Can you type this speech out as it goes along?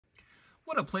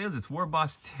What up, players? It's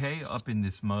Warboss Tay up in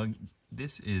this mug.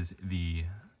 This is the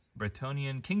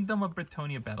Bretonnian Kingdom of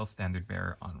Bretonnia Battle Standard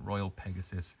Bearer on Royal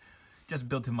Pegasus. Just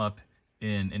built him up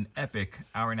in an epic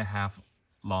hour-and-a-half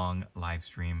long live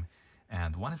stream,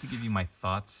 and wanted to give you my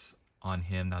thoughts on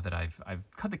him now that I've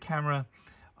cut the camera.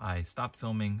 I stopped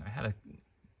filming. I had a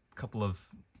couple of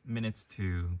minutes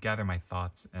to gather my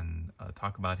thoughts and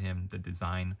talk about him, the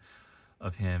design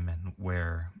of him, and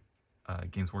where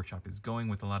Games Workshop is going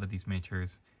with a lot of these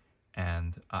miniatures.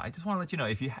 And I just want to let you know,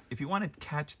 if you want to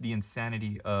catch the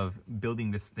insanity of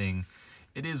building this thing,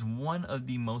 it is one of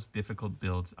the most difficult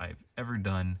builds I've ever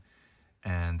done.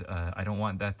 And I don't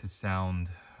want that to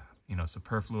sound, you know,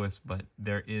 superfluous, but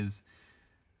there is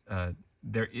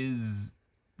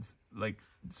like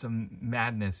some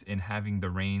madness in having the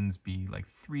reins be like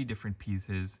 3 different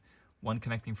pieces, one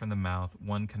connecting from the mouth,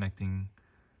 one connecting.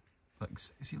 Like,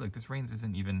 see, like this reins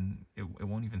isn't even, it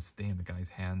won't even stay in the guy's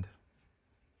hand.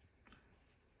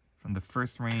 From the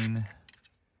first rein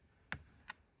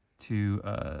to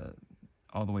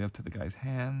all the way up to the guy's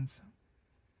hands.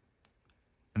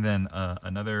 And then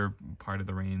another part of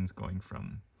the reins going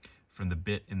from the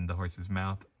bit in the horse's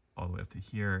mouth all the way up to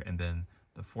here. And then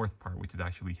the 4th part, which is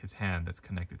actually his hand that's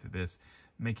connected to this,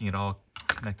 making it all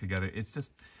connect together. It's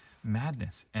just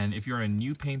madness. And if you're a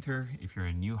new painter, if you're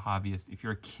a new hobbyist, if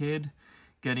you're a kid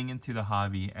getting into the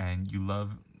hobby and you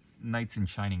love knights in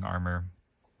shining armor,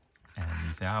 and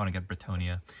you say, I want to get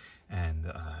Bretonnia,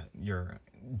 and your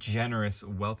generous,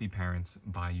 wealthy parents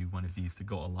buy you one of these to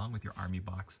go along with your army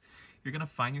box, you're going to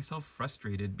find yourself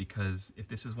frustrated, because if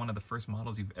this is one of the first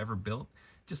models you've ever built,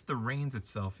 just the reins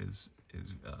itself is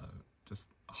just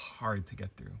hard to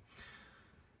get through.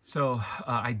 So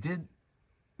I did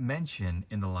mention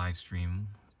in the live stream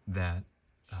that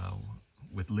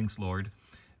with Lynx Lord,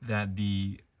 that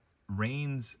the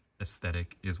reins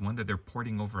aesthetic is one that they're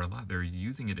porting over a lot. They're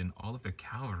using it in all of their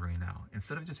cavalry now,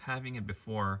 instead of just having it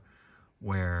before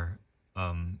where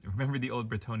remember the old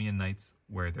Bretonnian knights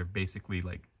where they're basically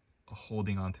like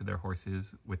holding onto their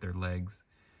horses with their legs,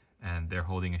 and they're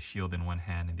holding a shield in one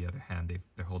hand, and the other hand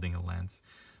they're holding a lance.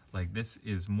 Like, this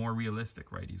is more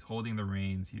realistic, right? He's holding the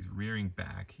reins, he's rearing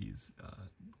back, he's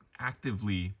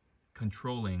actively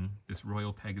controlling this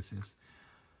Royal Pegasus.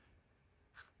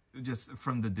 Just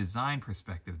from the design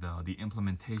perspective, though, the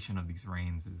implementation of these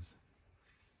reins is,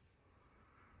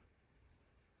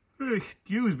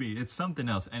 excuse me, it's something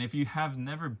else. And if you have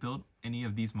never built any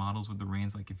of these models with the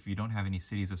reins, like if you don't have any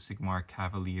Cities of Sigmar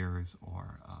Cavaliers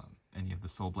or any of the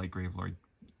Soulblight Gravelord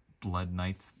Blood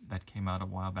Knights that came out a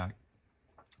while back,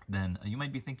 then you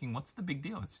might be thinking, what's the big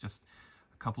deal? It's just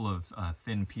a couple of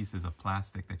thin pieces of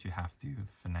plastic that you have to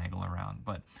finagle around.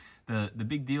 But the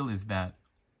big deal is that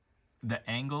the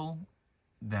angle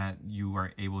that you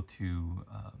are able to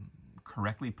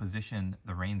correctly position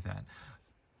the reins at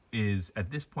is,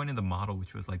 at this point in the model,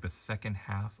 which was like the second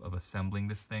half of assembling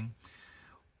this thing,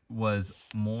 was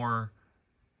more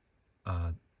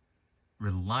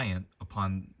reliant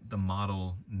upon the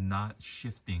model not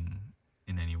shifting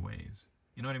in any ways.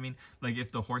 You know what I mean? Like, if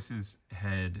the horse's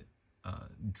head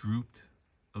drooped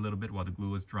a little bit while the glue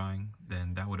was drying,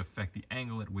 then that would affect the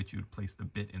angle at which you would place the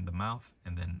bit in the mouth,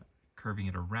 and then curving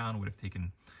it around would have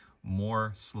taken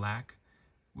more slack,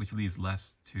 which leaves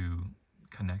less to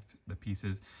connect the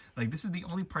pieces. Like, this is the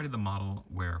only part of the model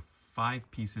where 5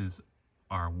 pieces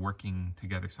are working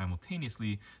together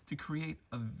simultaneously to create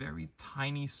a very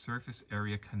tiny surface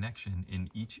area connection in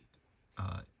each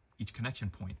connection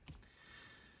point.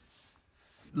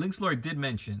 Lynx Lord did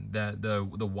mention that the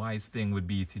wise thing would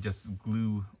be to just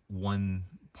glue one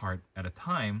part at a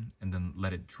time and then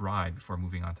let it dry before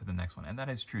moving on to the next one. And that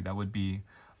is true. That would be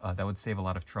that would save a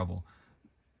lot of trouble.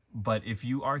 But if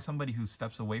you are somebody who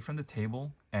steps away from the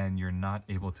table and you're not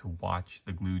able to watch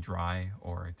the glue dry,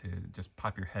 or to just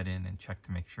pop your head in and check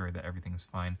to make sure that everything's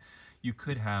fine, you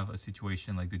could have a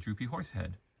situation like the droopy horse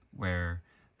head, where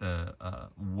the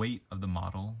weight of the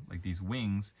model, like these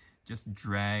wings, just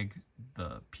drag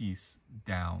the piece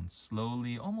down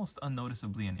slowly, almost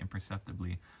unnoticeably and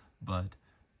imperceptibly, but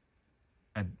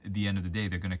at the end of the day,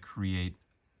 they're going to create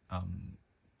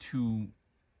too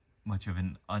much of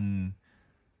an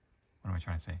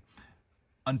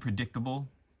unpredictable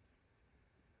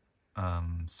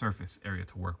surface area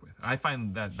to work with. I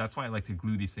find that's why I like to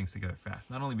glue these things together fast.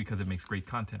 Not only because it makes great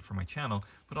content for my channel,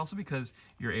 but also because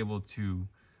you're able to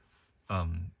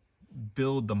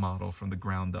build the model from the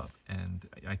ground up. And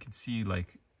I could see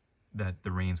like that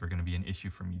the reins were going to be an issue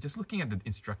for me. Just looking at the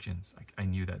instructions, I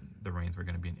knew that the reins were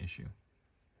going to be an issue.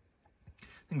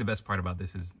 I think the best part about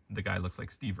this is the guy looks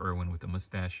like Steve Irwin with a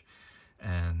mustache,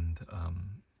 and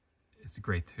it's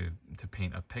great to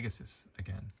paint a Pegasus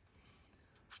again.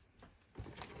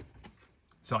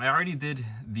 So I already did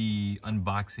the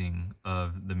unboxing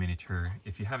of the miniature.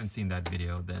 If you haven't seen that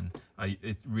video, then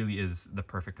it really is the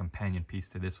perfect companion piece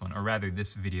to this one. Or rather,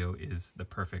 this video is the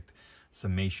perfect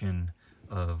summation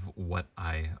of what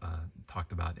I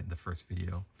talked about in the first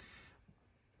video.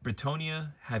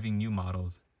 Bretonnia having new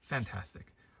models, fantastic.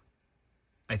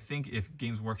 I think if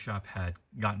Games Workshop had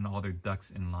gotten all their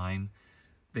ducks in line,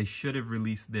 they should have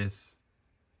released this,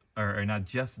 or not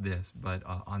just this, but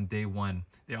on day one.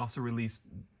 They also released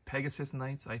Pegasus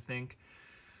Knights, I think.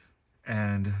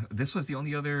 And this was the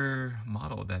only other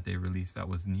model that they released that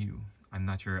was new. I'm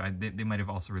not sure. They might have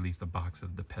also released a box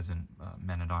of the peasant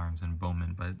men-at-arms and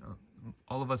bowmen, but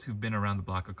all of us who've been around the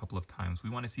block a couple of times, we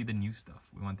want to see the new stuff.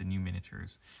 We want the new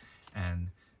miniatures. And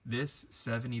this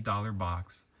 $70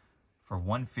 box for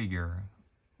one figure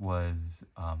was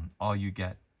all you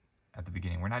get at the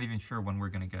beginning. We're not even sure when we're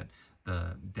going to get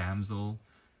the damsel.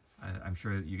 I'm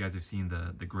sure you guys have seen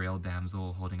the Grail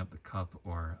damsel holding up the cup,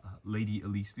 or Lady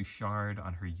Elise Duchard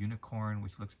on her unicorn,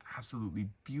 which looks absolutely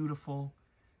beautiful.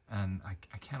 And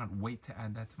I cannot wait to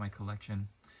add that to my collection.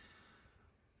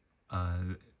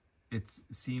 It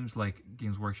seems like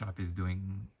Games Workshop is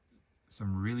doing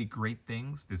some really great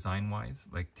things design-wise,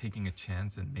 like taking a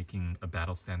chance and making a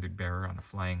battle standard bearer on a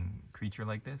flying creature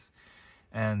like this.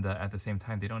 And at the same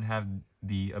time, they don't have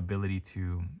the ability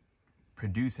to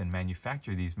produce and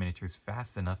manufacture these miniatures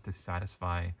fast enough to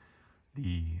satisfy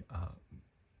the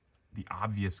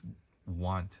obvious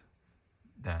want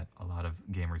that a lot of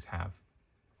gamers have.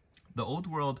 The old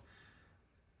world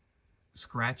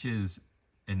scratches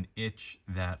an itch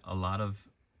that a lot of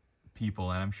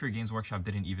people, and I'm sure Games Workshop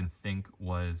didn't even think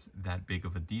was that big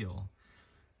of a deal,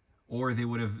 or they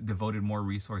would have devoted more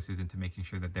resources into making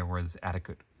sure that there was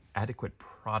adequate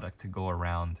product to go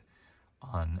around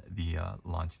on the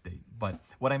launch date. But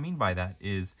what I mean by that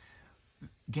is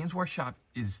Games Workshop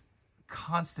is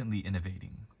constantly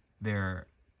innovating. They're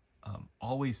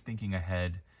always thinking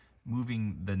ahead,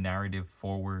 moving the narrative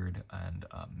forward, and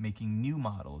making new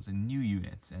models and new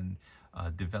units, and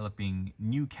developing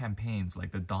new campaigns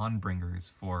like the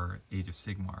Dawnbringers for Age of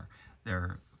Sigmar.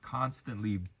 They're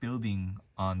constantly building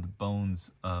on the bones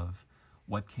of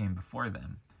what came before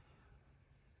them.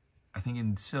 I think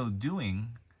in so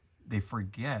doing, they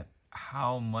forget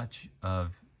how much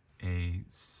of a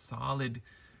solid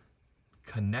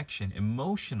connection,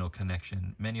 emotional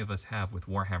connection, many of us have with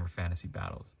Warhammer Fantasy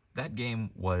Battles. That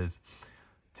game was,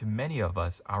 to many of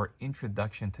us, our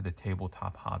introduction to the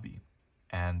tabletop hobby.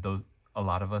 And a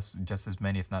lot of us, just as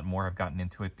many, if not more, have gotten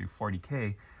into it through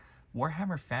 40K.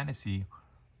 Warhammer Fantasy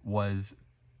was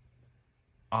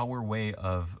our way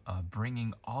of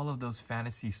bringing all of those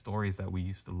fantasy stories that we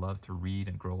used to love to read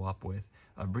and grow up with,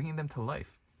 bringing them to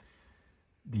life.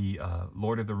 The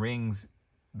Lord of the Rings,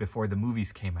 before the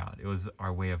movies came out, it was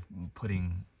our way of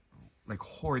putting like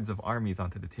hordes of armies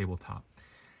onto the tabletop.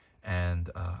 And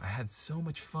I had so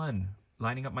much fun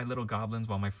lining up my little goblins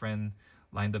while my friend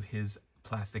lined up his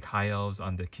plastic high elves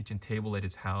on the kitchen table at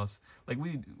his house. Like,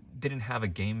 we didn't have a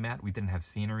game mat, we didn't have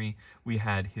scenery. We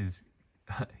had his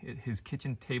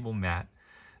kitchen table mat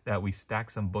that we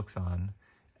stacked some books on,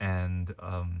 and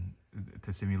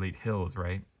to simulate hills,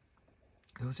 right?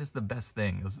 It was just the best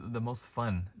thing. It was the most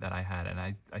fun that I had, and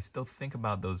I still think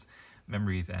about those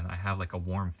memories, and I have like a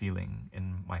warm feeling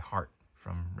in my heart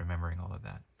from remembering all of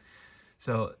that.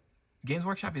 So Games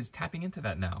Workshop is tapping into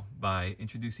that now by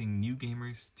introducing new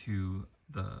gamers to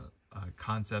the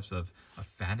concepts of a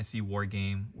fantasy war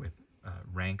game with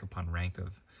rank upon rank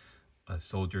of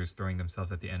soldiers throwing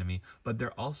themselves at the enemy. But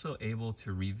they're also able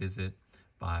to revisit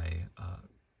by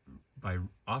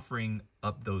offering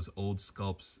up those old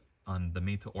sculpts on the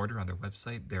Made to Order on their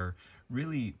website. They're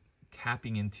really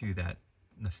tapping into that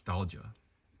nostalgia,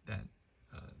 that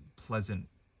pleasant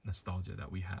nostalgia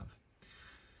that we have.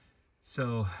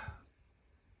 So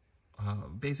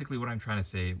basically what I'm trying to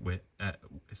say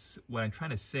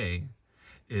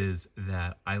is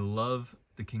that I love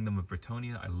the Kingdom of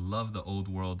Bretonnia. I love the old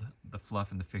world, the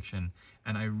fluff and the fiction,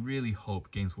 and I really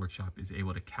hope Games Workshop is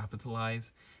able to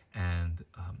capitalize and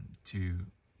to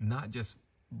not just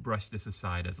brush this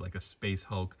aside as like a Space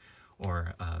Hulk,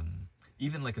 or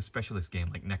even like a specialist game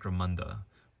like Necromunda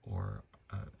or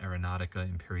Aeronautica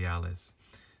Imperialis.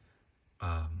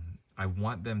 I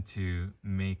want them to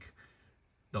make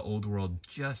the old world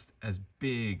just as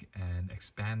big and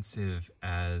expansive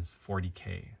as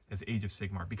 40K, as Age of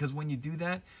Sigmar. Because when you do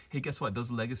that, hey, guess what?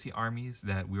 Those legacy armies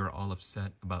that we were all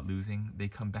upset about losing, they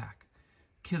come back.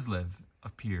 Kislev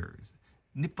appears.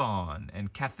 Nippon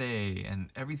and Cathay and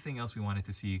everything else we wanted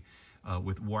to see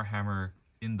with Warhammer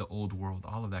in the old world.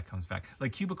 All of that comes back.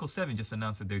 Like Cubicle 7 just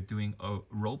announced that they're doing a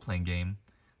role-playing game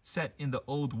set in the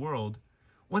old world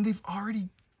when they've already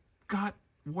got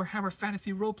Warhammer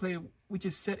Fantasy Roleplay, which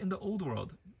is set in the old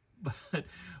world.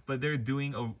 But they're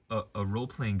doing a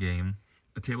role-playing game,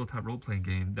 a tabletop role-playing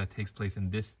game that takes place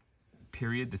in this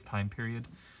period, this time period,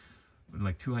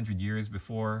 like 200 years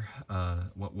before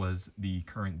what was the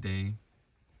current day,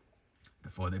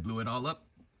 before they blew it all up.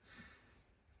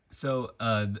 So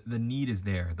the need is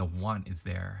there, the want is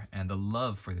there, and the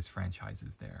love for this franchise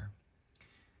is there.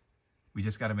 We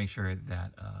just got to make sure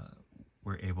that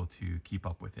we're able to keep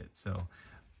up with it. So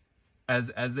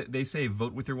as they say,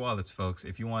 vote with your wallets, folks.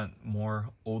 If you want more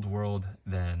old world,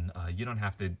 then you don't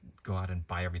have to go out and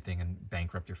buy everything and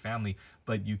bankrupt your family,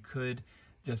 but you could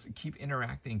just keep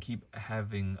interacting, keep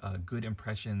having good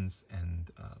impressions,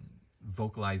 and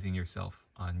vocalizing yourself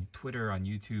on Twitter, on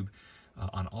YouTube,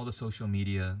 on all the social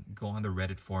media. Go on the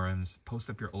Reddit forums, post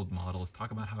up your old models,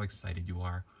 talk about how excited you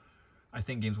are. I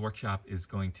think Games Workshop is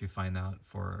going to find out,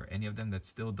 for any of them that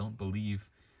still don't believe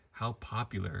how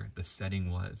popular the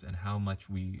setting was and how much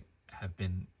we have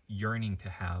been yearning to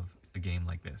have a game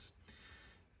like this.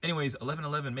 Anyways,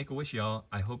 11/11, make a wish, y'all.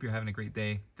 I hope you're having a great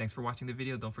day. Thanks for watching the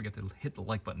video. Don't forget to hit the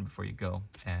like button before you go,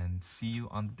 and see you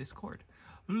on the Discord.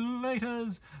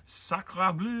 Laters,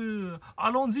 sacre bleu,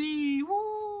 allons-y, woo!